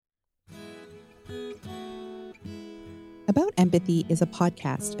About Empathy is a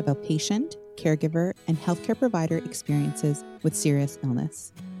podcast about patient, caregiver, and healthcare provider experiences with serious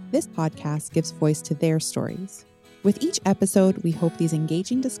illness. This podcast gives voice to their stories. With each episode, we hope these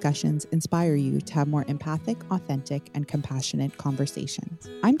engaging discussions inspire you to have more empathic, authentic, and compassionate conversations.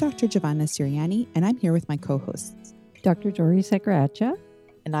 I'm Dr. Giovanna Siriani, and I'm here with my co-hosts, Dr. Dory Sagracha.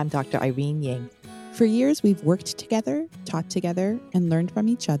 And I'm Dr. Irene Ying. For years, we've worked together, taught together, and learned from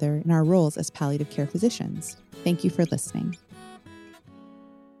each other in our roles as palliative care physicians. Thank you for listening.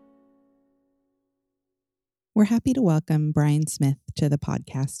 We're happy to welcome Brian Smith to the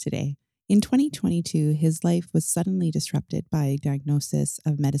podcast today. In 2022, his life was suddenly disrupted by a diagnosis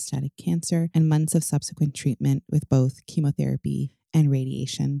of metastatic cancer and months of subsequent treatment with both chemotherapy and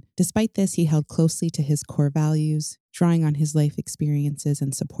radiation. Despite this, he held closely to his core values, drawing on his life experiences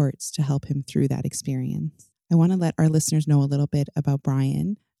and supports to help him through that experience. I want to let our listeners know a little bit about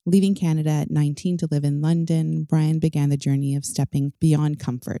Brian. Leaving Canada at 19 to live in London, Brian began the journey of stepping beyond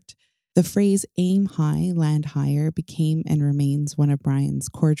comfort. The phrase aim high, land higher became and remains one of Brian's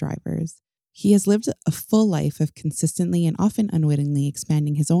core drivers. He has lived a full life of consistently and often unwittingly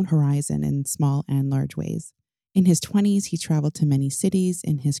expanding his own horizon in small and large ways. In his 20s, he traveled to many cities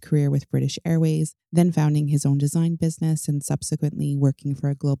in his career with British Airways, then founding his own design business and subsequently working for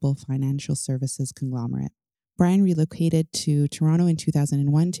a global financial services conglomerate. Brian relocated to Toronto in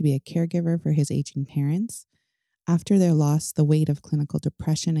 2001 to be a caregiver for his aging parents. After their loss, the weight of clinical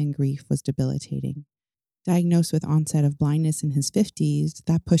depression and grief was debilitating. Diagnosed with onset of blindness in his 50s,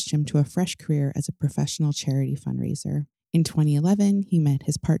 that pushed him to a fresh career as a professional charity fundraiser. In 2011, he met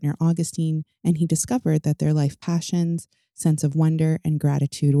his partner Augustine, and he discovered that their life passions, sense of wonder, and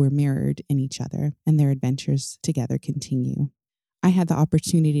gratitude were mirrored in each other, and their adventures together continue. I had the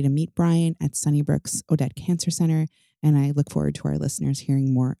opportunity to meet Brian at Sunnybrook's Odette Cancer Center, and I look forward to our listeners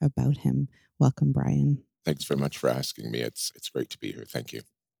hearing more about him. Welcome, Brian. Thanks very much for asking me. It's great to be here. Thank you.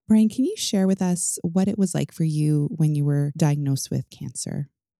 Brian, can you share with us what it was like for you when you were diagnosed with cancer?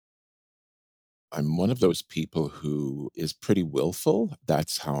 I'm one of those people who is pretty willful.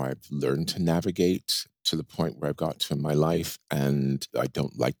 That's how I've learned to navigate to the point where I've got to in my life. And I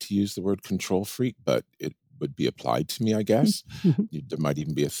don't like to use the word control freak, but it would be applied to me, I guess. There might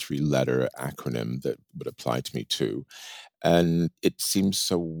even be a 3-letter acronym that would apply to me too. And it seems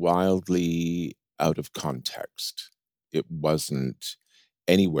so wildly out of context. It wasn't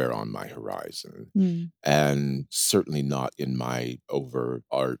anywhere on my horizon, and certainly not in my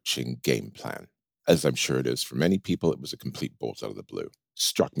overarching game plan. As I'm sure it is for many people, it was a complete bolt out of the blue.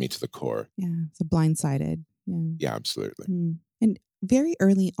 Struck me to the core. Yeah, it's a blindsided. Yeah, absolutely. And very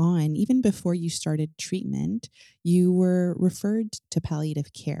early on, even before you started treatment, you were referred to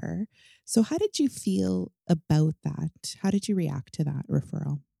palliative care. So how did you feel about that? How did you react to that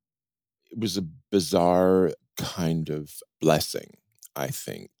referral? It was a bizarre kind of blessing, I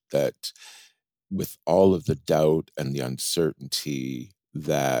think, that with all of the doubt and the uncertainty,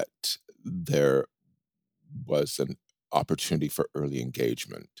 that there was an opportunity for early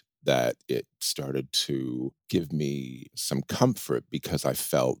engagement, that it started to give me some comfort because I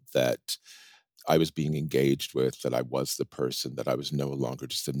felt that I was being engaged with, that I was the person, that I was no longer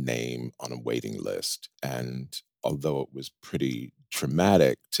just a name on a waiting list. And although it was pretty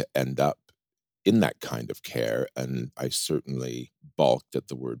traumatic to end up in that kind of care, and I certainly balked at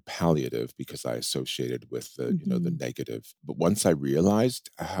the word palliative because I associated with the, the negative. But once I realized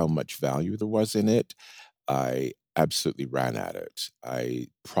how much value there was in it, I absolutely ran at it. I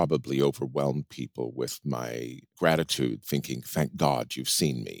probably overwhelmed people with my gratitude, thinking, thank God you've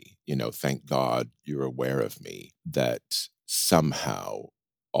seen me. Thank God you're aware of me, that somehow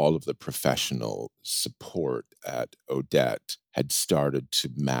all of the professional support at Odette had started to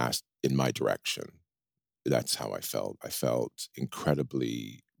mass in my direction. That's how I felt. I felt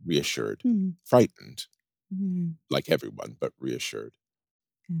incredibly reassured, frightened, like everyone, but reassured.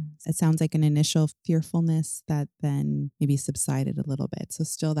 It sounds like an initial fearfulness that then maybe subsided a little bit. So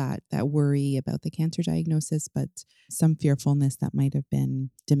still that worry about the cancer diagnosis, but some fearfulness that might have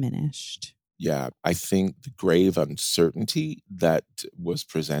been diminished. Yeah, I think the grave uncertainty that was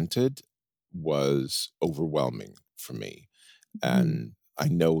presented was overwhelming for me. And I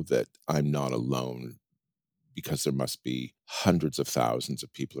know that I'm not alone, because there must be hundreds of thousands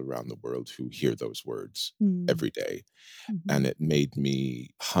of people around the world who hear those words every day. And it made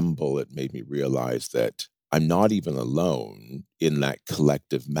me humble. It made me realize that I'm not even alone in that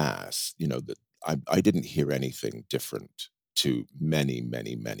collective mass, that I didn't hear anything different to many,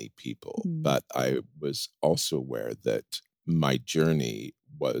 many, many people. But I was also aware that my journey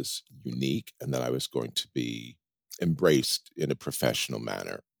was unique and that I was going to be embraced in a professional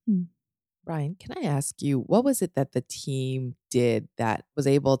manner. Brian, can I ask you, what was it that the team did that was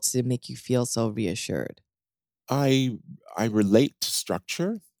able to make you feel so reassured? I I relate to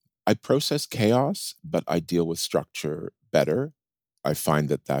structure. I process chaos, but I deal with structure better. I find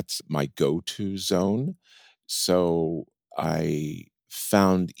that that's my go-to zone. So I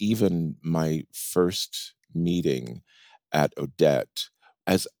found even my first meeting at Odette,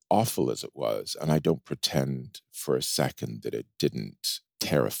 as awful as it was, and I don't pretend for a second that it didn't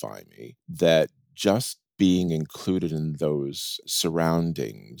terrify me, that just being included in those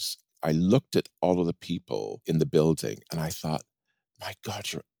surroundings, I looked at all of the people in the building and I thought, my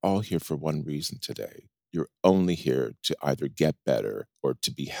God, you're all here for one reason today. You're only here to either get better or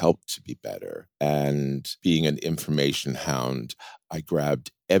to be helped to be better. And being an information hound, I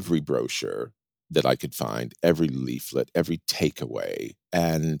grabbed every brochure that I could find, every leaflet, every takeaway.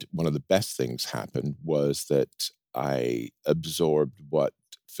 And one of the best things happened was that I absorbed what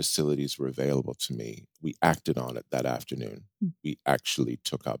facilities were available to me. We acted on it that afternoon. We actually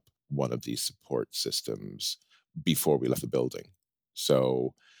took up one of these support systems before we left the building.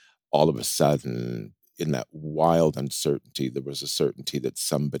 So all of a sudden, in that wild uncertainty, there was a certainty that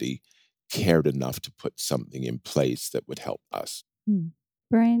somebody cared enough to put something in place that would help us.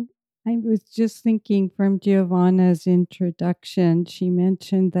 Brian, I was just thinking from Giovanna's introduction, she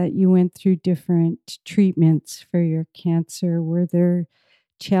mentioned that you went through different treatments for your cancer. Were there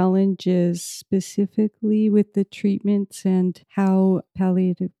challenges specifically with the treatments and how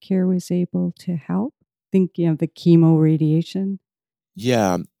palliative care was able to help? Thinking of the chemo radiation.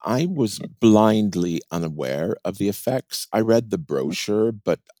 Yeah, I was blindly unaware of the effects. I read the brochure,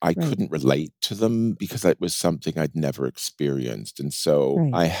 but I Right. couldn't relate to them because it was something I'd never experienced. And so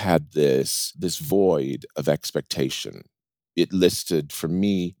Right. I had this void of expectation. It listed for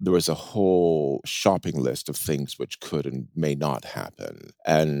me, there was a whole shopping list of things which could and may not happen.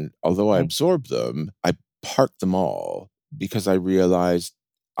 And although I Right. absorbed them, I parked them all because I realized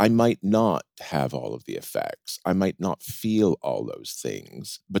I might not have all of the effects. I might not feel all those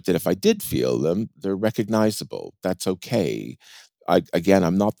things, but that if I did feel them, they're recognizable. That's okay. Again,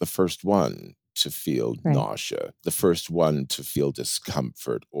 I'm not the first one to feel Right. nausea, the first one to feel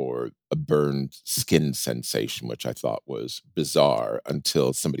discomfort or a burned skin sensation, which I thought was bizarre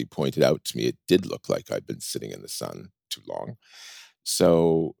until somebody pointed out to me it did look like I'd been sitting in the sun too long.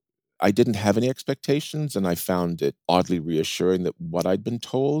 So I didn't have any expectations, and I found it oddly reassuring that what I'd been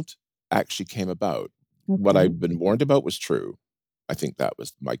told actually came about. What Okay. I'd been warned about was true. I think that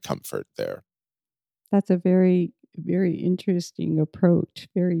was my comfort there. That's a very, very interesting approach,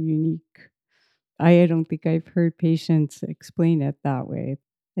 very unique. I don't think I've heard patients explain it that way.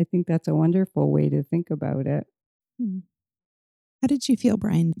 I think that's a wonderful way to think about it. Hmm. How did you feel,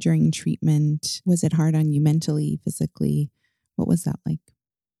 Brian, during treatment? Was it hard on you mentally, physically? What was that like?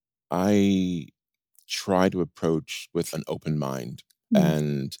 I try to approach with an open mind, Mm,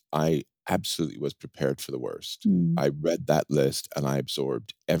 and I absolutely was prepared for the worst. mm, I read that list and I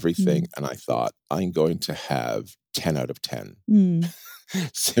absorbed everything, mm, and I thought, I'm going to have 10 out of 10 mm,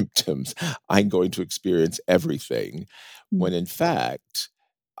 symptoms. I'm going to experience everything. mm, When in fact,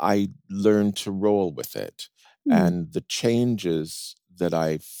 I learned to roll with it. mm, And the changes that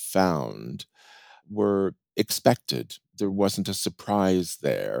I found were expected. There wasn't a surprise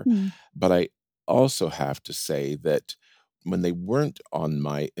there. mm, But I also have to say that when they weren't on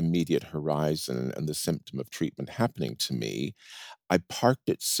my immediate horizon and the symptom of treatment happening to me, I parked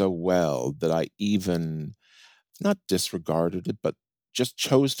it so well that I even not disregarded it, but just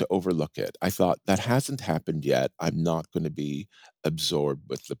chose to overlook it. I thought that hasn't happened yet. I'm not going to be absorbed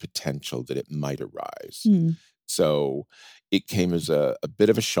with the potential that it might arise. mm. So it came as a bit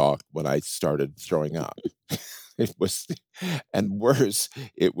of a shock when I started throwing up. It was, and worse,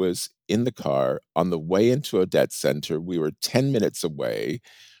 it was in the car on the way into Odette Center. We were 10 minutes away.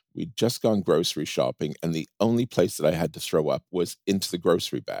 We'd just gone grocery shopping, and the only place that I had to throw up was into the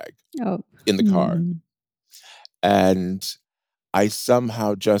grocery bag Oh, in the car. Mm, And I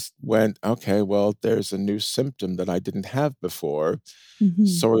somehow just went, okay, well, there's a new symptom that I didn't have before.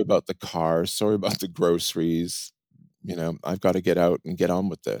 mhm, Sorry about the car. Sorry about the groceries. I've got to get out and get on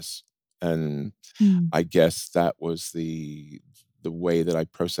with this. And mm, I guess that was the way that I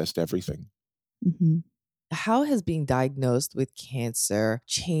processed everything. mhm. How has being diagnosed with cancer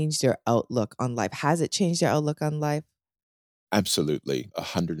changed your outlook on life? Has it changed your outlook on life? Absolutely,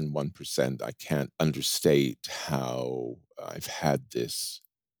 101%. I can't understate how I've had this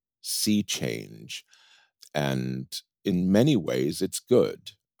sea change. And in many ways, it's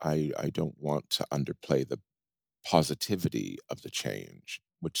good. I don't want to underplay the positivity of the change,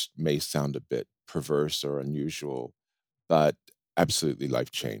 which may sound a bit perverse or unusual, but absolutely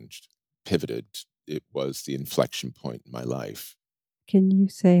life changed. pivoted. It was the inflection point in my life. Can you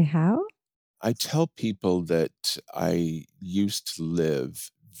say how? I tell people that I used to live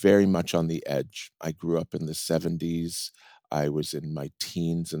very much on the edge. I grew up in the 70s. I was in my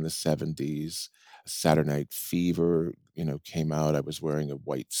teens in the 70s. Saturday Night Fever, came out. I was wearing a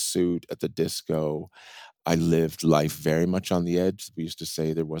white suit at the disco. I lived life very much on the edge. We used to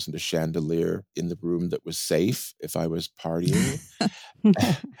say there wasn't a chandelier in the room that was safe if I was partying.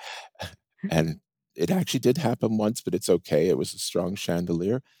 And it actually did happen once, but it's okay. It was a strong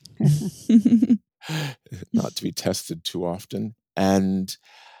chandelier, not to be tested too often. And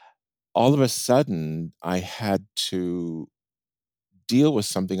all of a sudden, I had to deal with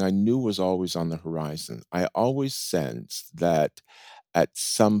something I knew was always on the horizon. I always sensed that at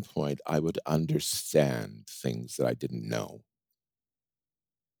some point I would understand things that I didn't know,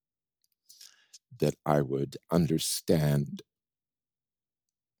 that I would understand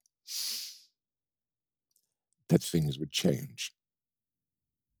that things would change,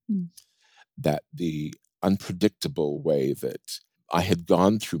 that the unpredictable way that I had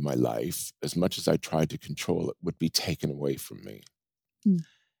gone through my life, as much as I tried to control it, would be taken away from me.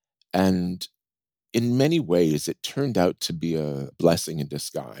 And in many ways, it turned out to be a blessing in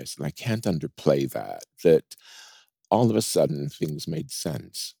disguise. And I can't underplay that all of a sudden things made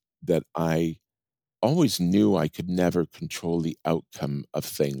sense, that I always knew I could never control the outcome of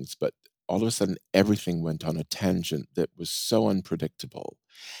things, but all of a sudden everything went on a tangent that was so unpredictable.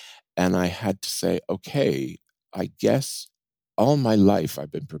 And I had to say, okay, I guess all my life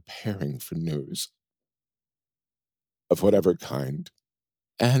I've been preparing for news of whatever kind.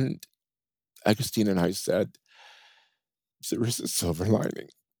 And Agustina and I said, there is a silver lining.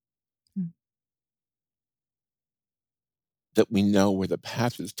 That we know where the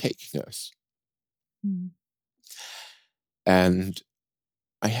path is taking us. And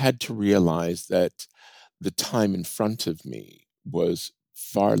I had to realize that the time in front of me was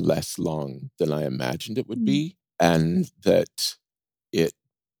far less long than I imagined it would be, and that it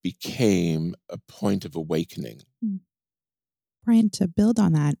became a point of awakening. Brian, to build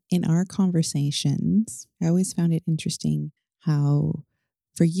on that, in our conversations, I always found it interesting how,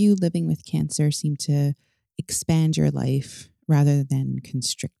 for you, living with cancer seemed to expand your life rather than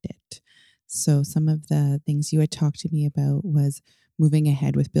constrict it. So some of the things you had talked to me about was moving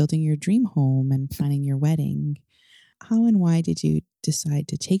ahead with building your dream home and planning your wedding. How and why did you decide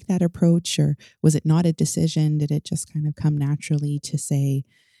to take that approach, or was it not a decision? Did it just kind of come naturally to say,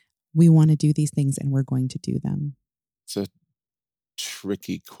 we want to do these things and we're going to do them? It's a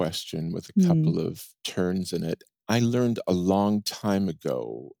tricky question with a couple of turns in it. I learned a long time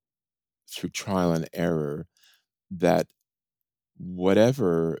ago through trial and error that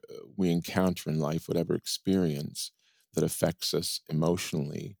whatever we encounter in life, whatever experience that affects us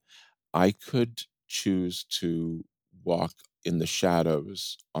emotionally, I could choose to walk in the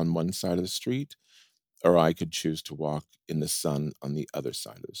shadows on one side of the street, or I could choose to walk in the sun on the other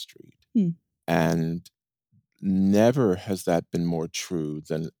side of the street. And never has that been more true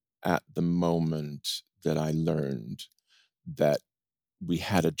than at the moment that I learned that we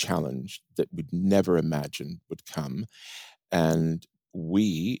had a challenge that we'd never imagined would come. And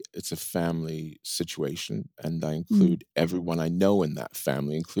it's a family situation, and I include everyone I know in that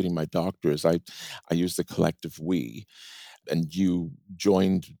family, including my doctors. I use the collective we, and you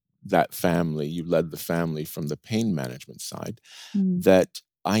joined that family, you led the family from the pain management side, that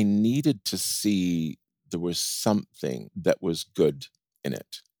I needed to see there was something that was good in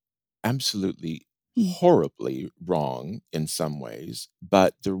it. Absolutely horribly wrong in some ways,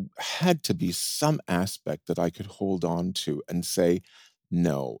 but there had to be some aspect that I could hold on to and say,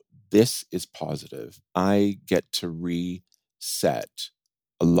 no, this is positive. I get to reset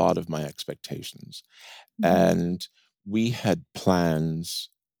a lot of my expectations. And we had plans,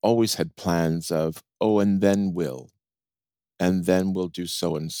 always had plans of, and then we'll do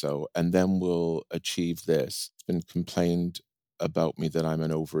so and so, and then we'll achieve this. It's been complained about me that I'm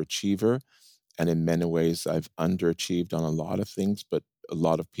an overachiever. And in many ways, I've underachieved on a lot of things, but a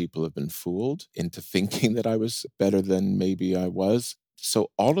lot of people have been fooled into thinking that I was better than maybe I was.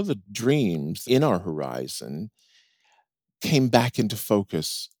 So all of the dreams in our horizon came back into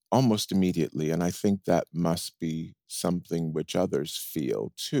focus almost immediately. And I think that must be something which others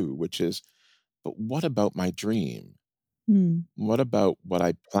feel too, which is, but what about my dream? What about what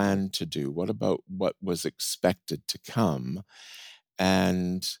I planned to do? What about what was expected to come?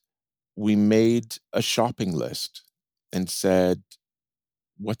 And we made a shopping list and said,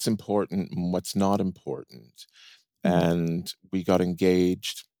 what's important and what's not important. And we got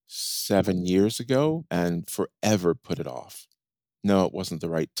engaged 7 years ago and forever put it off. no, it wasn't the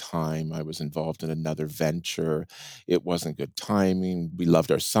right time. I was involved in another venture. It wasn't good timing. We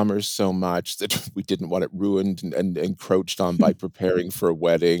loved our summers so much that we didn't want it ruined and encroached on by preparing for a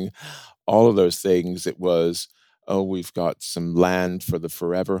wedding. All of those things. It was, oh, we've got some land for the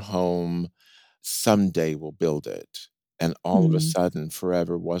forever home. Someday we'll build it. And all of a Mm, sudden,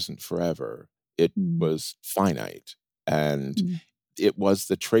 forever wasn't forever. It mm, was finite. And mm, it was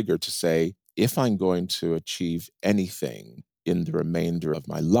the trigger to say, if I'm going to achieve anything in the remainder of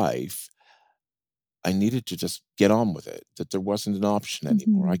my life, I needed to just get on with it, that there wasn't an option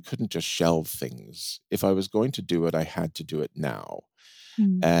anymore. I mhm, couldn't just shelve things. If I was going to do it, I had to do it now.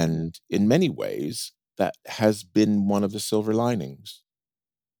 mm. And in many ways, that has been one of the silver linings.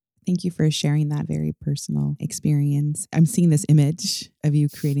 Thank you for sharing that very personal experience. I'm seeing this image of you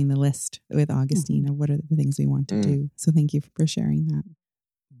creating the list with Augustine of what are the things we want to Mm. do. So thank you for sharing that.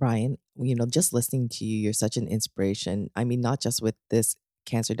 Brian, just listening to you, you're such an inspiration. I mean, not just with this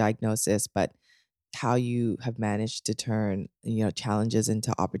cancer diagnosis, but how you have managed to turn, challenges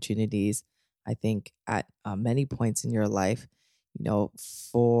into opportunities. I think at many points in your life,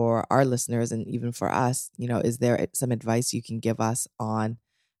 for our listeners and even for us, is there some advice you can give us on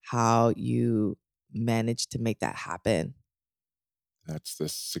how you managed to make that happen? That's the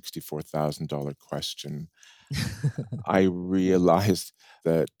 $64,000 question. I realized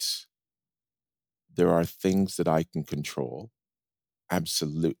that there are things that I can control,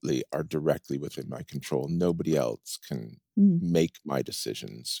 absolutely are directly within my control. Nobody else can Mm, make my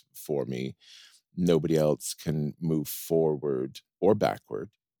decisions for me. Nobody else can move forward or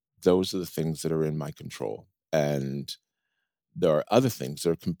backward. Those are the things that are in my control. And there are other things that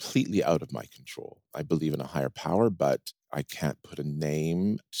are completely out of my control. I believe in a higher power, but I can't put a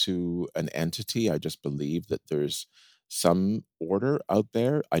name to an entity. I just believe that there's some order out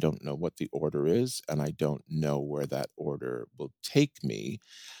there. I don't know what the order is, and I don't know where that order will take me.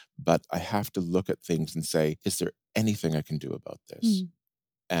 But I have to look at things and say, is there anything I can do about this? mm,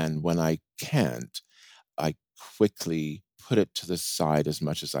 And when I can't, I quickly put it to the side as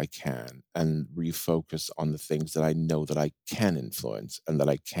much as I can and refocus on the things that I know that I can influence and that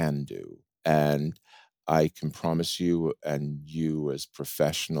I can do. And I can promise you, and you as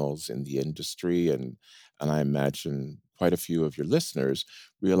professionals in the industry, and I imagine quite a few of your listeners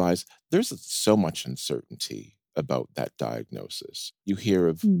realize there's so much uncertainty about that diagnosis. You hear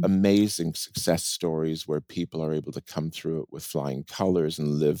of mm, amazing success stories where people are able to come through it with flying colors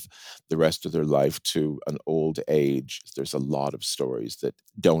and live the rest of their life to an old age. There's a lot of stories that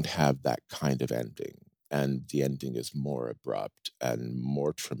don't have that kind of ending, and the ending is more abrupt and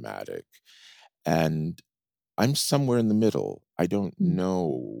more traumatic. And I'm somewhere in the middle. I don't mm,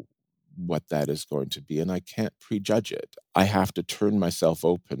 know what that is going to be, and I can't prejudge it. I have to turn myself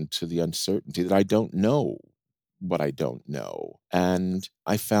open to the uncertainty that I don't know what I don't know. And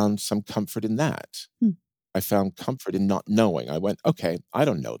I found some comfort in that. mm, I found comfort in not knowing. I went, okay, I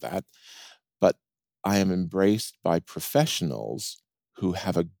don't know that, but I am embraced by professionals who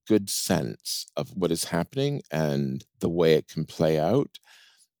have a good sense of what is happening and the way it can play out.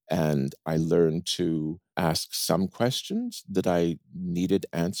 And I learned to ask some questions that I needed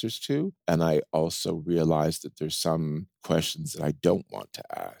answers to. And I also realized that there's some questions that I don't want to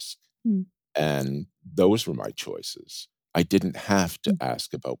ask. mm, And those were my choices. I didn't have to mm,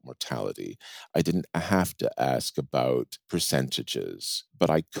 ask about mortality. I didn't have to ask about percentages, but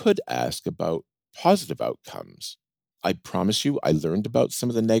I could ask about positive outcomes. I promise you, I learned about some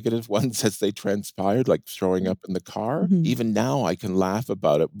of the negative ones as they transpired, like throwing up in the car. mhm, Even now, I can laugh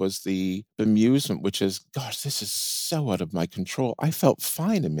about it. Was the bemusement, which is, gosh, this is so out of my control. I felt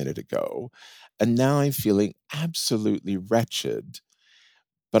fine a minute ago, and now I'm feeling absolutely wretched.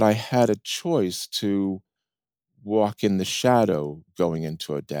 But I had a choice to walk in the shadow going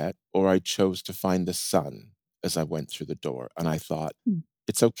into a debt, or I chose to find the sun as I went through the door. And I thought, mm,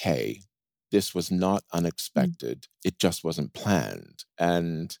 it's okay. This was not mm, unexpected. It just wasn't planned.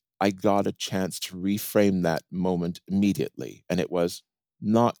 And I got a chance to reframe that moment immediately. And it was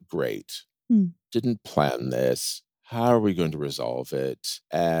not great. mm, Didn't plan this. How are we going to resolve it?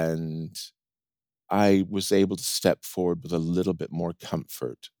 And I was able to step forward with a little bit more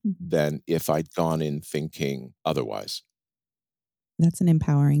comfort mm. than if I'd gone in thinking otherwise. That's an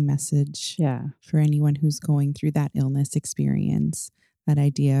empowering message Yeah. for anyone who's going through that illness experience. That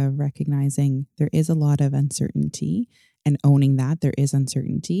idea of recognizing there is a lot of uncertainty and owning that there is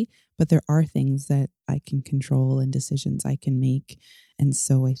uncertainty, but there are things that I can control and decisions I can make. And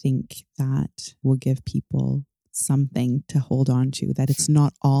so I think that will give people something to hold on to, that it's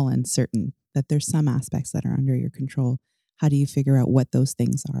not all uncertain, that there's some aspects that are under your control. how do you figure out what those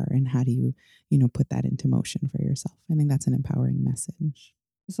things are and how do you, put that into motion for yourself? I think that's an empowering message.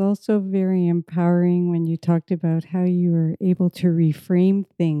 It's also very empowering when you talked about how you were able to reframe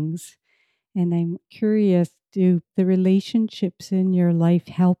things. And I'm curious, do the relationships in your life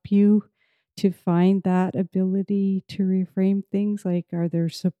help you to find that ability to reframe things? Like, are there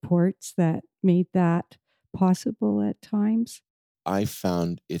supports that made that possible at times? I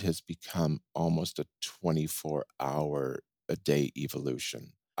found it has become almost a 24-hour a day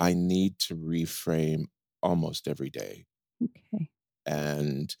evolution. I need to reframe almost every day. Okay.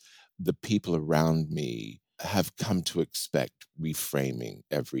 And the people around me have come to expect reframing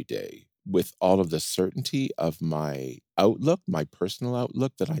every day with all of the certainty of my outlook, my personal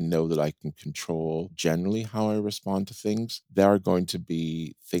outlook, that I know that I can control generally how I respond to things. There are going to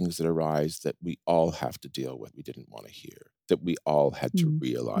be things that arise that we all have to deal with, we didn't want to hear, that we all had to Yeah.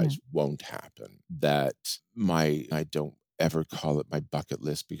 realize won't happen, that I don't ever call it my bucket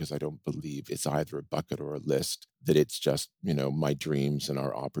list because I don't believe it's either a bucket or a list, that it's just, my dreams and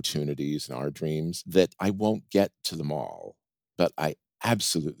our opportunities and our dreams, that I won't get to them all, but I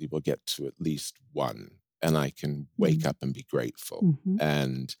absolutely will get to at least one. And I can wake up and be grateful. Mm-hmm.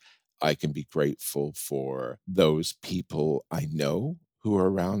 And I can be grateful for those people I know who are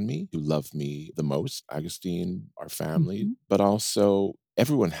around me, who love me the most, Augustine, our family, Mm-hmm. but also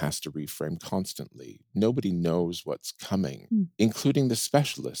everyone has to reframe constantly. Nobody knows what's coming, including the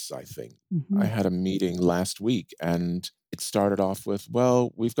specialists, I think. Mm-hmm. I had a meeting last week and it started off with,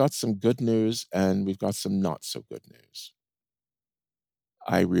 well, we've got some good news and we've got some not so good news.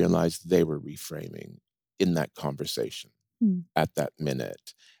 I realized they were reframing in that conversation at that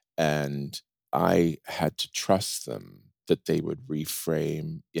minute. And I had to trust them that they would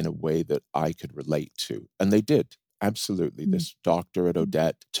reframe in a way that I could relate to. And they did. Absolutely. This doctor at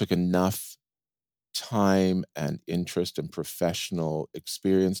Odette took enough time and interest and professional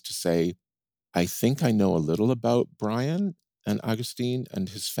experience to say, I think I know a little about Brian and Augustine and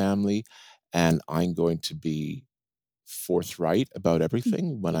his family, and I'm going to be forthright about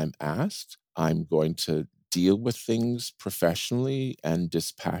everything when I'm asked. I'm going to deal with things professionally and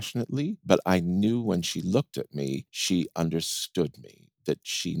dispassionately. But I knew when she looked at me, she understood me, that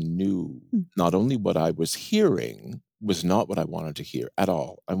she knew not only what I was hearing was not what I wanted to hear at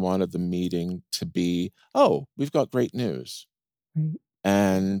all. I wanted the meeting to be, oh, we've got great news. Right.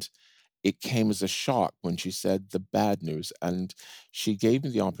 And it came as a shock when she said the bad news. And she gave me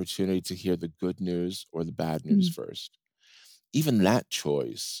the opportunity to hear the good news or the bad news first. Even that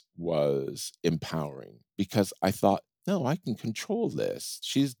choice was empowering because I thought, no, I can control this.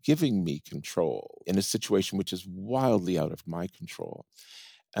 She's giving me control in a situation which is wildly out of my control.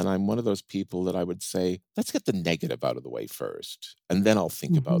 And I'm one of those people that I would say, let's get the negative out of the way first, and then I'll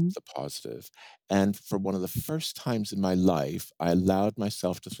think about the positive. And for one of the first times in my life, I allowed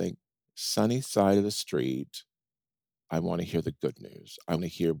myself to think, sunny side of the street, I want to hear the good news. I want to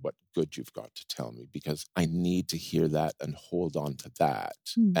hear what good you've got to tell me because I need to hear that and hold on to that.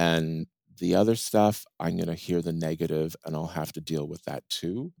 And the other stuff, I'm going to hear the negative and I'll have to deal with that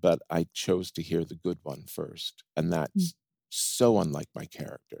too. But I chose to hear the good one first. And that's so unlike my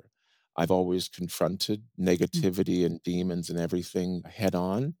character. I've always confronted negativity and demons and everything head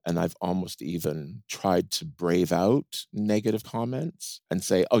on. And I've almost even tried to brave out negative comments and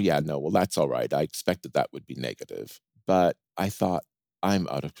say, oh, yeah, no, well, that's all right. I expected that would be negative. But I thought, I'm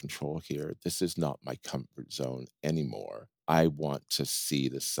out of control here. This is not my comfort zone anymore. I want to see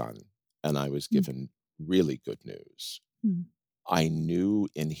the sun. And I was given really good news. I knew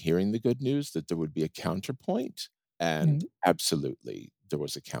in hearing the good news that there would be a counterpoint. And absolutely, there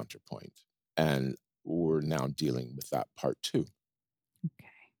was a counterpoint. And we're now dealing with that part too. Okay.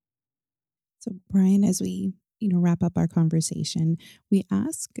 So, Brian, as we wrap up our conversation, we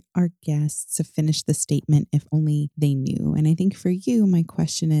ask our guests to finish the statement, if only they knew. And I think for you, my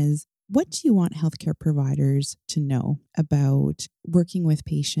question is, what do you want healthcare providers to know about working with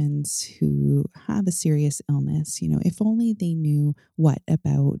patients who have a serious illness? If only they knew what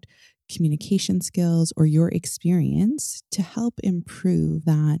about communication skills or your experience to help improve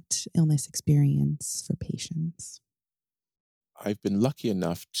that illness experience for patients. I've been lucky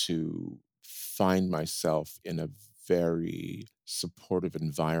enough to find myself in a very supportive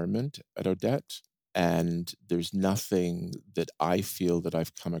environment at Odette. And there's nothing that I feel that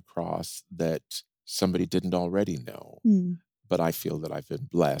I've come across that somebody didn't already know. But I feel that I've been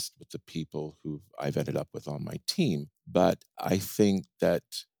blessed with the people who I've ended up with on my team. But I think that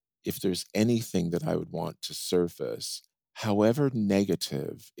if there's anything that I would want to surface, however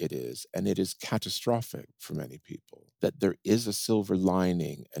negative it is, and it is catastrophic for many people, that there is a silver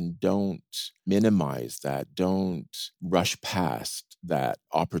lining, and don't minimize that. Don't rush past that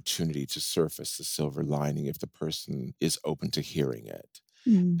opportunity to surface the silver lining if the person is open to hearing it.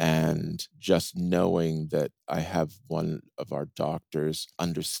 And just knowing that I have one of our doctors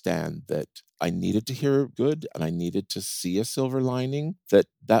understand that I needed to hear good and I needed to see a silver lining,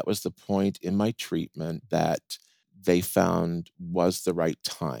 that was the point in my treatment that they found was the right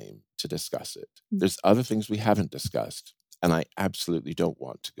time to discuss it. There's other things we haven't discussed, and I absolutely don't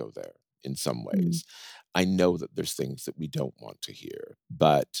want to go there in some ways. I know that there's things that we don't want to hear,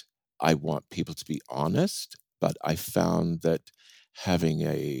 but I want people to be honest. But I found that having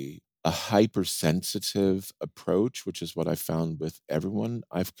a hypersensitive approach, which is what I found with everyone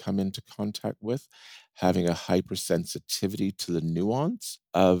I've come into contact with, having a hypersensitivity to the nuance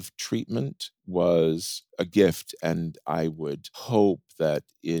of treatment was a gift. And I would hope that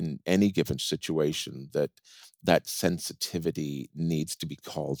in any given situation that sensitivity needs to be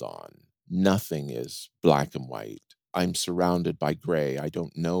called on. Nothing is black and white. I'm surrounded by gray. I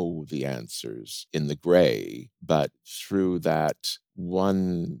don't know the answers in the gray, but through that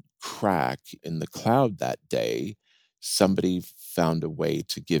one crack in the cloud that day, somebody found a way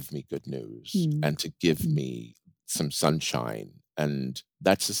to give me good news and to give me some sunshine. And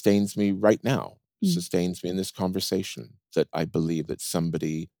that sustains me right now, sustains me in this conversation, that I believe that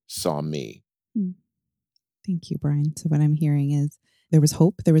somebody saw me. Thank you, Brian. So what I'm hearing is there was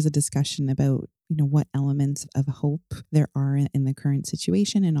hope. There was a discussion about, what elements of hope there are in the current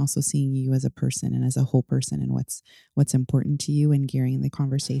situation, and also seeing you as a person and as a whole person and what's important to you, and gearing the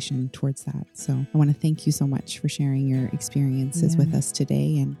conversation towards that. So I want to thank you so much for sharing your experiences with us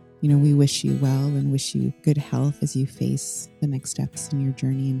today. And, we wish you well and wish you good health as you face the next steps in your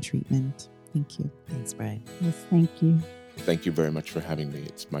journey and treatment. Thank you. Thanks, Brian. Yes, thank you. Thank you very much for having me.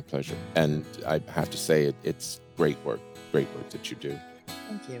 It's my pleasure. And I have to say, it's great work that you do.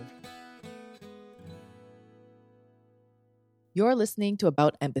 Thank you. You're listening to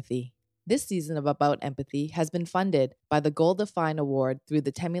About Empathy. This season of About Empathy has been funded by the Gold Define Award through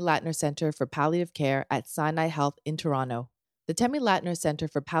the Temi Latner Center for Palliative Care at Sinai Health in Toronto. The Temi Latner Center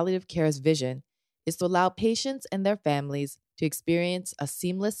for Palliative Care's vision is to allow patients and their families to experience a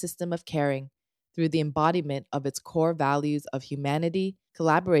seamless system of caring through the embodiment of its core values of humanity,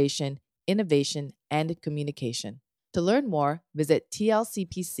 collaboration, innovation, and communication. To learn more, visit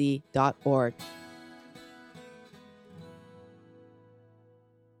tlcpc.org.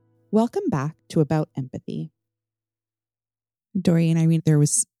 Welcome back to About Empathy. Dorian, there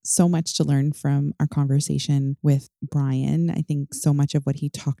was so much to learn from our conversation with Brian. I think so much of what he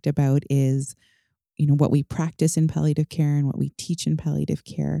talked about is, what we practice in palliative care and what we teach in palliative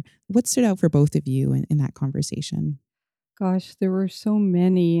care. What stood out for both of you in that conversation? Gosh, there were so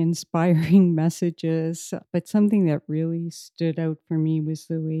many inspiring messages, but something that really stood out for me was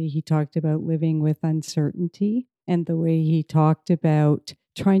the way he talked about living with uncertainty, and the way he talked about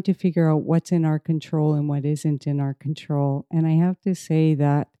trying to figure out what's in our control and what isn't in our control. And I have to say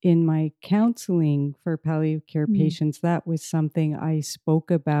that in my counseling for palliative care patients, that was something I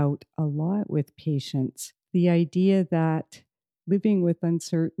spoke about a lot with patients. The idea that living with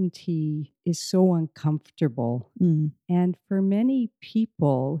uncertainty is so uncomfortable. And for many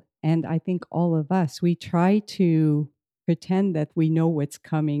people, and I think all of us, we try to pretend that we know what's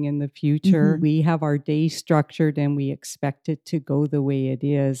coming in the future. We have our day structured and we expect it to go the way it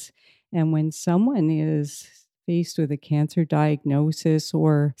is. And when someone is faced with a cancer diagnosis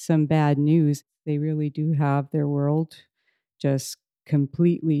or some bad news, they really do have their world just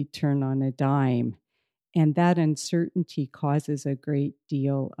completely turn on a dime. And that uncertainty causes a great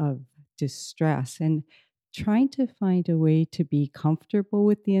deal of distress. And trying to find a way to be comfortable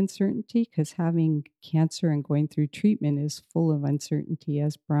with the uncertainty, because having cancer and going through treatment is full of uncertainty,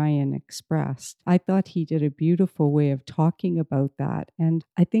 as Brian expressed. I thought he did a beautiful way of talking about that. And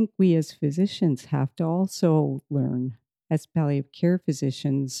I think we as physicians have to also learn, as palliative care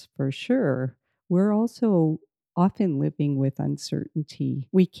physicians for sure, we're also often living with uncertainty.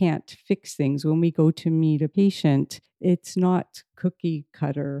 We can't fix things. When we go to meet a patient, it's not cookie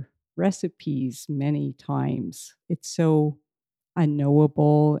cutter recipes many times. It's so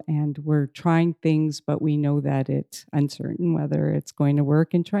unknowable, and we're trying things, but we know that it's uncertain whether it's going to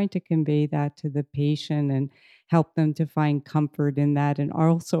work, and trying to convey that to the patient and help them to find comfort in that, and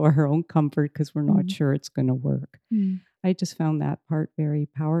also our own comfort because we're not sure it's going to work. I just found that part very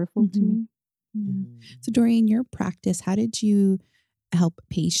powerful to me. So Dorian, your practice, how did you help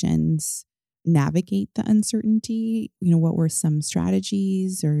patients navigate the uncertainty? What were some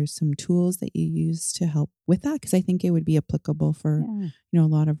strategies or some tools that you used to help with that? Because I think it would be applicable for, a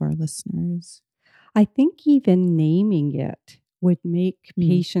lot of our listeners. I think even naming it would make Mm.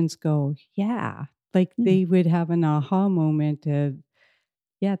 patients go, yeah, like they would have an aha moment of,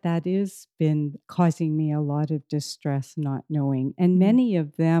 yeah, that has been causing me a lot of distress not knowing. And many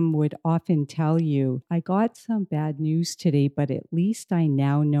of them would often tell you, I got some bad news today, but at least I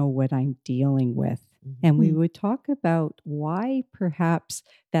now know what I'm dealing with. And we would talk about why perhaps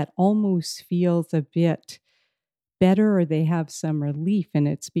that almost feels a bit better or they have some relief. And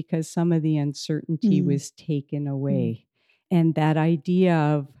it's because some of the uncertainty was taken away. And that idea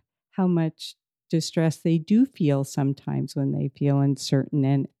of how much distress they do feel sometimes when they feel uncertain,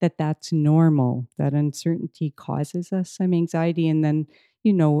 and that's normal, that uncertainty causes us some anxiety. And then,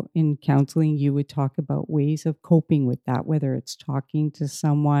 in counseling, you would talk about ways of coping with that, whether it's talking to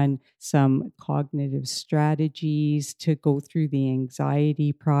someone, some cognitive strategies to go through the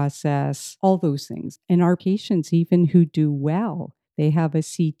anxiety process, all those things. And our patients, even who do well, they have a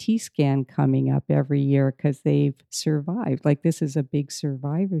CT scan coming up every year because they've survived. Like, this is a big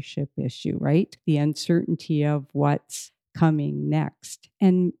survivorship issue, right? The uncertainty of what's coming next.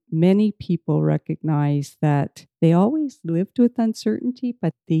 And many people recognize that they always lived with uncertainty,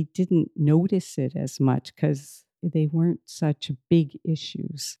 but they didn't notice it as much because they weren't such big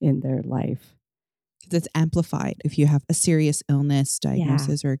issues in their life. It's amplified if you have a serious illness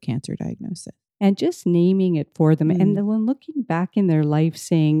diagnosis or a cancer diagnosis. And just naming it for them. And then when looking back in their life,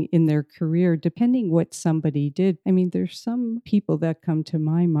 saying in their career, depending what somebody did, I mean, there's some people that come to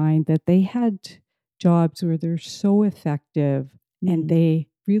my mind that they had jobs where they're so effective and they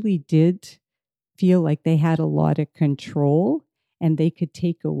really did feel like they had a lot of control and they could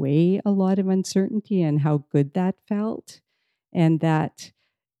take away a lot of uncertainty and how good that felt. And that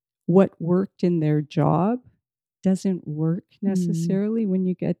what worked in their job doesn't work necessarily when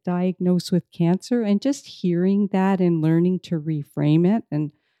you get diagnosed with cancer. And just hearing that and learning to reframe it.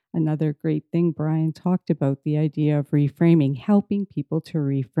 And another great thing Brian talked about, the idea of reframing, helping people to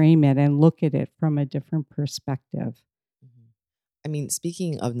reframe it and look at it from a different perspective. I mean,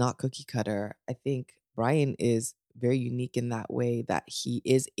 speaking of not cookie cutter, I think Brian is very unique in that way that he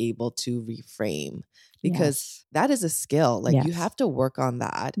is able to reframe, because that is a skill. Like, you have to work on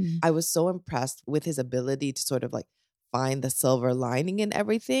that. I was so impressed with his ability to sort of like find the silver lining in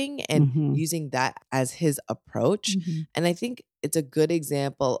everything and using that as his approach. And I think it's a good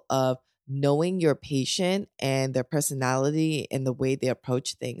example of knowing your patient and their personality and the way they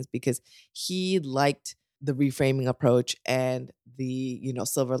approach things, because he liked the reframing approach and the,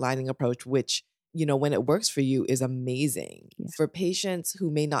 silver lining approach, which, when it works for you is amazing. For patients who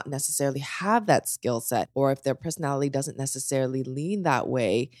may not necessarily have that skill set, or if their personality doesn't necessarily lean that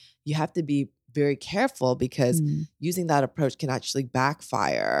way, you have to be very careful, because using that approach can actually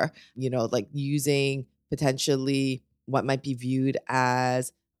backfire, like using potentially what might be viewed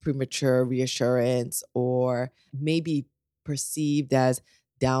as premature reassurance, or maybe perceived as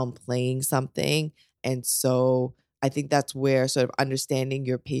downplaying something. And so I think that's where sort of understanding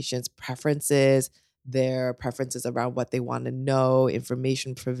your patient's preferences, their preferences around what they want to know,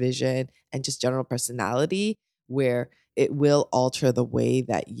 information provision, and just general personality, where it will alter the way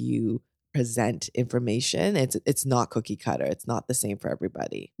that you present information. It's not cookie cutter. It's not the same for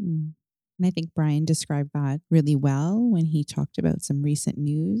everybody. And I think Brian described that really well when he talked about some recent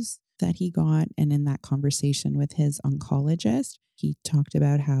news that he got. And in that conversation with his oncologist, he talked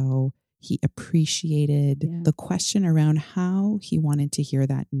about how he appreciated the question around how he wanted to hear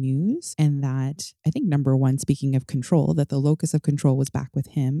that news. And that, I think, number one, speaking of control, that the locus of control was back with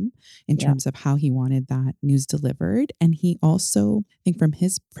him in terms of how he wanted that news delivered. And he also, I think from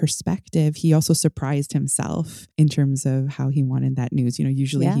his perspective, he also surprised himself in terms of how he wanted that news.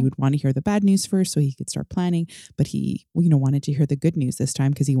 Usually he would want to hear the bad news first so he could start planning, but he, wanted to hear the good news this time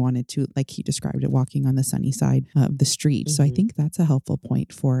because he wanted to, like he described it, walking on the sunny side of the street. So I think that's a helpful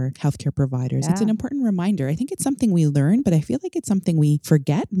point for healthcare providers. It's an important reminder. I think it's something we learn, but I feel like it's something we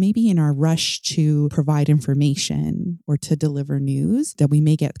forget maybe in our rush to provide information or to deliver news, that we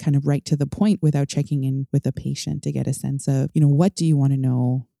may get kind of right to the point without checking in with a patient to get a sense of, what do you want to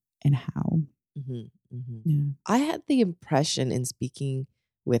know and how? I had the impression in speaking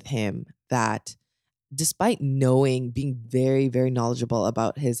with him that despite being very, very knowledgeable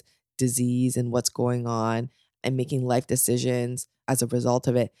about his disease and what's going on and making life decisions as a result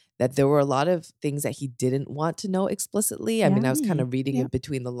of it, that there were a lot of things that he didn't want to know explicitly. I mean, I was kind of reading in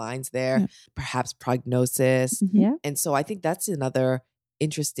between the lines there, perhaps prognosis. And so I think that's another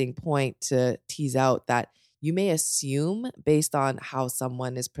interesting point to tease out, that you may assume based on how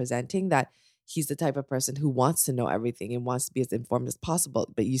someone is presenting that he's the type of person who wants to know everything and wants to be as informed as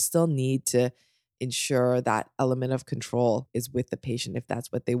possible, but you still need to ensure that element of control is with the patient if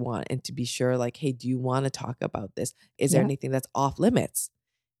that's what they want, and to be sure, like, hey, do you want to talk about this? Is there anything that's off limits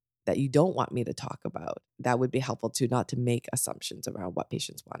that you don't want me to talk about? That would be helpful too, not to make assumptions around what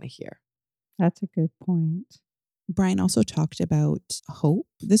patients want to hear. That's a good point. Brian also talked about hope.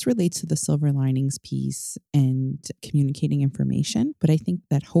 This relates to the silver linings piece and communicating information. But I think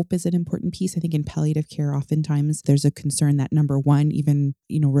that hope is an important piece. I think in palliative care, oftentimes there's a concern that, number one, even,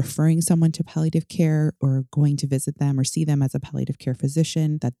 referring someone to palliative care or going to visit them or see them as a palliative care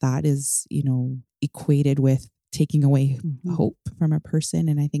physician, that is, equated with taking away hope from a person.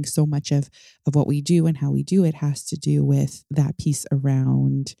 And I think so much of what we do and how we do it has to do with that piece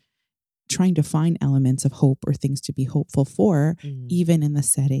around trying to find elements of hope or things to be hopeful for, even in the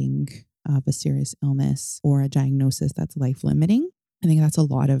setting of a serious illness or a diagnosis that's life-limiting. I think that's a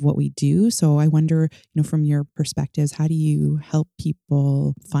lot of what we do. So I wonder, from your perspectives, how do you help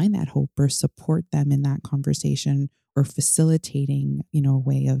people find that hope or support them in that conversation, or facilitating, a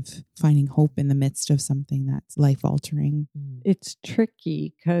way of finding hope in the midst of something that's life-altering? It's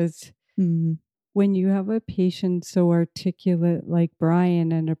tricky because when you have a patient so articulate like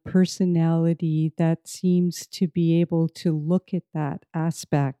Brian and a personality that seems to be able to look at that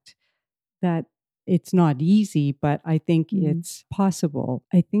aspect, that it's not easy, but I think it's possible.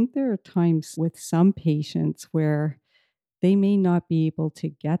 I think there are times with some patients where they may not be able to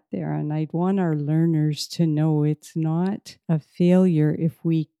get there. And I'd want our learners to know it's not a failure if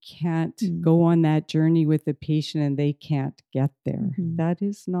we can't go on that journey with the patient and they can't get there. That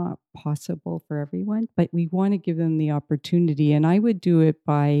is not possible for everyone, but we want to give them the opportunity. And I would do it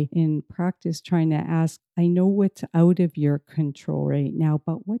by, in practice, trying to ask, I know what's out of your control right now,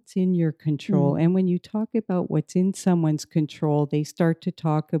 but what's in your control? And when you talk about what's in someone's control, they start to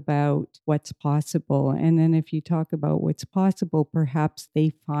talk about what's possible. And then if you talk about what's possible, perhaps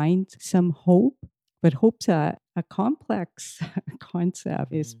they find some hope. But hope's a complex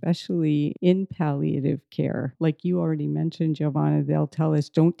concept, especially in palliative care. Like you already mentioned, Giovanna, they'll tell us,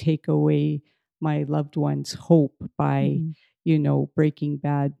 don't take away my loved one's hope by, breaking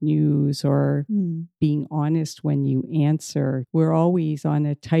bad news or being honest when you answer. We're always on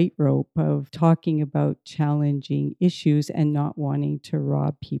a tightrope of talking about challenging issues and not wanting to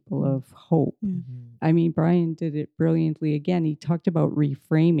rob people of hope. I mean, Brian did it brilliantly again. He talked about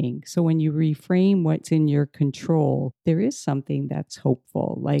reframing. So when you reframe what's in your control, there is something that's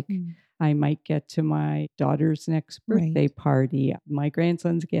hopeful. Like, I might get to my daughter's next birthday party. My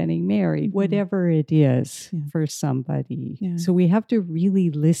grandson's getting married, whatever it is for somebody. So we have to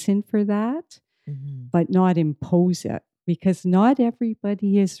really listen for that, but not impose it, because not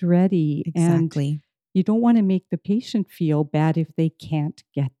everybody is ready. Exactly. And you don't want to make the patient feel bad if they can't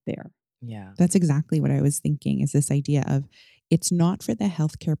get there. Yeah. That's exactly what I was thinking, is this idea of it's not for the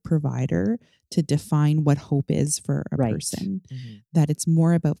healthcare provider to define what hope is for a person, that it's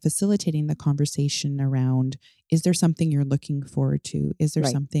more about facilitating the conversation around, is there something you're looking forward to? Is there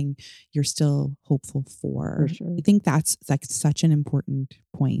something you're still hopeful for? For sure. I think that's like such an important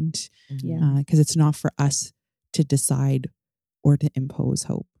point, because it's not for us to decide or to impose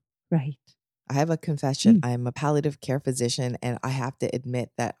hope. Right. I have a confession. I'm a palliative care physician, and I have to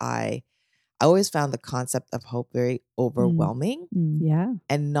admit that I always found the concept of hope very overwhelming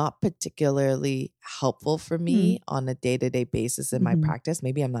and not particularly helpful for me on a day-to-day basis in my practice.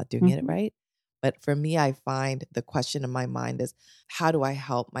 Maybe I'm not doing it right. But for me, I find the question in my mind is, how do I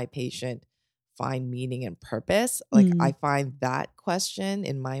help my patient find meaning and purpose? Like, I find that question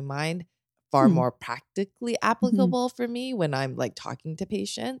in my mind far more practically applicable for me when I'm like talking to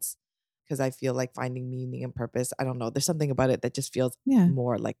patients. Because I feel like finding meaning and purpose, I don't know, there's something about it that just feels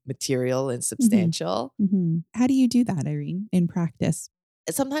more like material and substantial. How do you do that, Irene, in practice?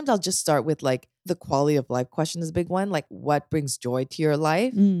 Sometimes I'll just start with like the quality of life question is a big one. Like, what brings joy to your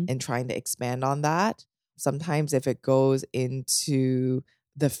life, and trying to expand on that. Sometimes if it goes into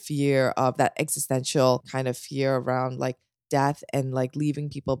the fear of that existential kind of fear around like death and like leaving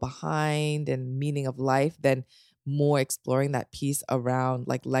people behind and meaning of life, then more exploring that piece around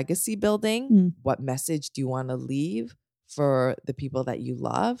like legacy building. What message do you want to leave for the people that you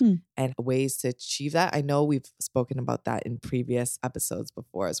love, and ways to achieve that? I know we've spoken about that in previous episodes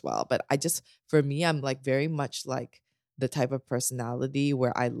before as well, but for me, I'm like very much like the type of personality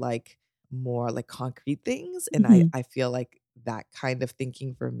where I like more like concrete things. And I feel like that kind of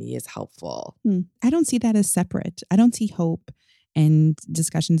thinking for me is helpful. I don't see that as separate. I don't see hope and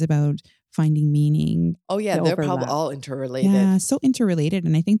discussions about finding meaning. Oh yeah, they're probably all interrelated. Yeah, so interrelated,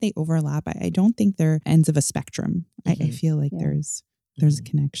 and I think they overlap. I don't think they're ends of a spectrum. I feel like there's a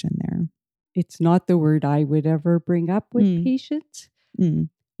connection there. It's not the word I would ever bring up with patients.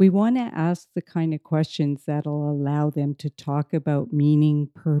 We want to ask the kind of questions that'll allow them to talk about meaning,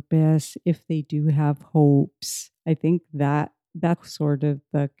 purpose, if they do have hopes. I think that's sort of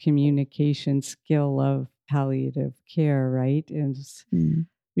the communication skill of palliative care, right? Is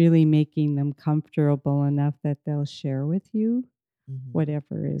really making them comfortable enough that they'll share with you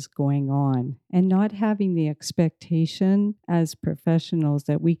whatever is going on, and not having the expectation as professionals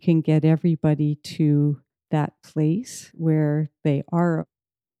that we can get everybody to that place where they are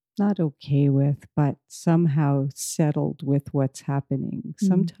not okay with, but somehow settled with what's happening.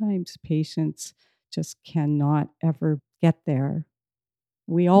 Sometimes patients just cannot ever get there.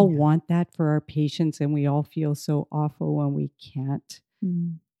 We all want that for our patients, and we all feel so awful when we can't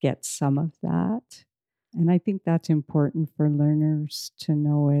get some of that. And I think that's important for learners to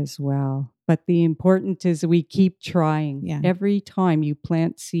know as well. But the important is we keep trying. Yeah. Every time you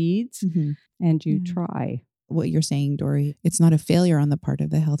plant seeds and you try. What you're saying, Dory, it's not a failure on the part of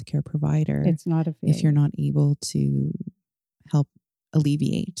the healthcare provider. It's not a failure. If you're not able to help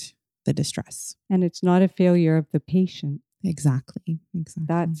alleviate the distress. And it's not a failure of the patient. Exactly.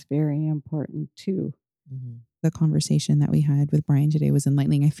 That's very important too. The conversation that we had with Brian today was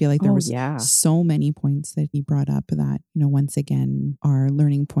enlightening. I feel like there was so many points that he brought up that, once again, are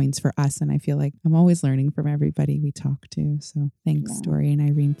learning points for us. And I feel like I'm always learning from everybody we talk to. So thanks, Dory and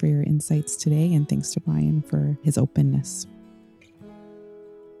Irene, for your insights today. And thanks to Brian for his openness.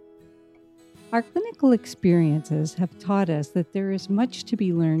 Our clinical experiences have taught us that there is much to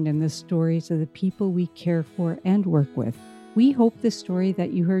be learned in the stories of the people we care for and work with. We hope the story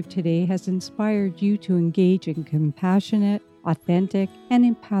that you heard today has inspired you to engage in compassionate, authentic, and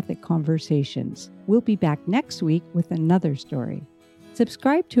empathic conversations. We'll be back next week with another story.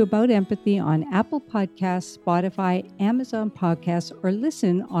 Subscribe to About Empathy on Apple Podcasts, Spotify, Amazon Podcasts, or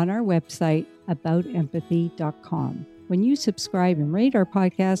listen on our website, aboutempathy.com. When you subscribe and rate our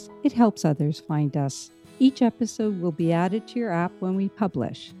podcast, it helps others find us. Each episode will be added to your app when we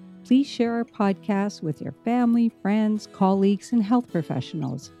publish. Please share our podcast with your family, friends, colleagues, and health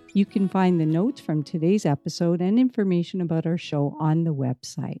professionals. You can find the notes from today's episode and information about our show on the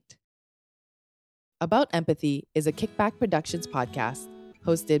website. About Empathy is a Kickback Productions podcast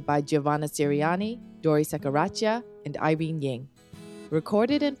hosted by Giovanna Siriani, Dori Secaraccia, and Irene Ying.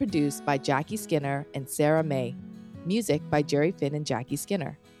 Recorded and produced by Jackie Skinner and Sarah May. Music by Jerry Finn and Jackie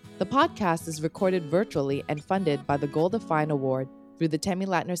Skinner. The podcast is recorded virtually and funded by the Gold of Fine Award through the Temi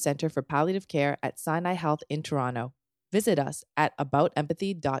Latner Center for Palliative Care at Sinai Health in Toronto. Visit us at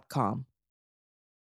aboutempathy.com.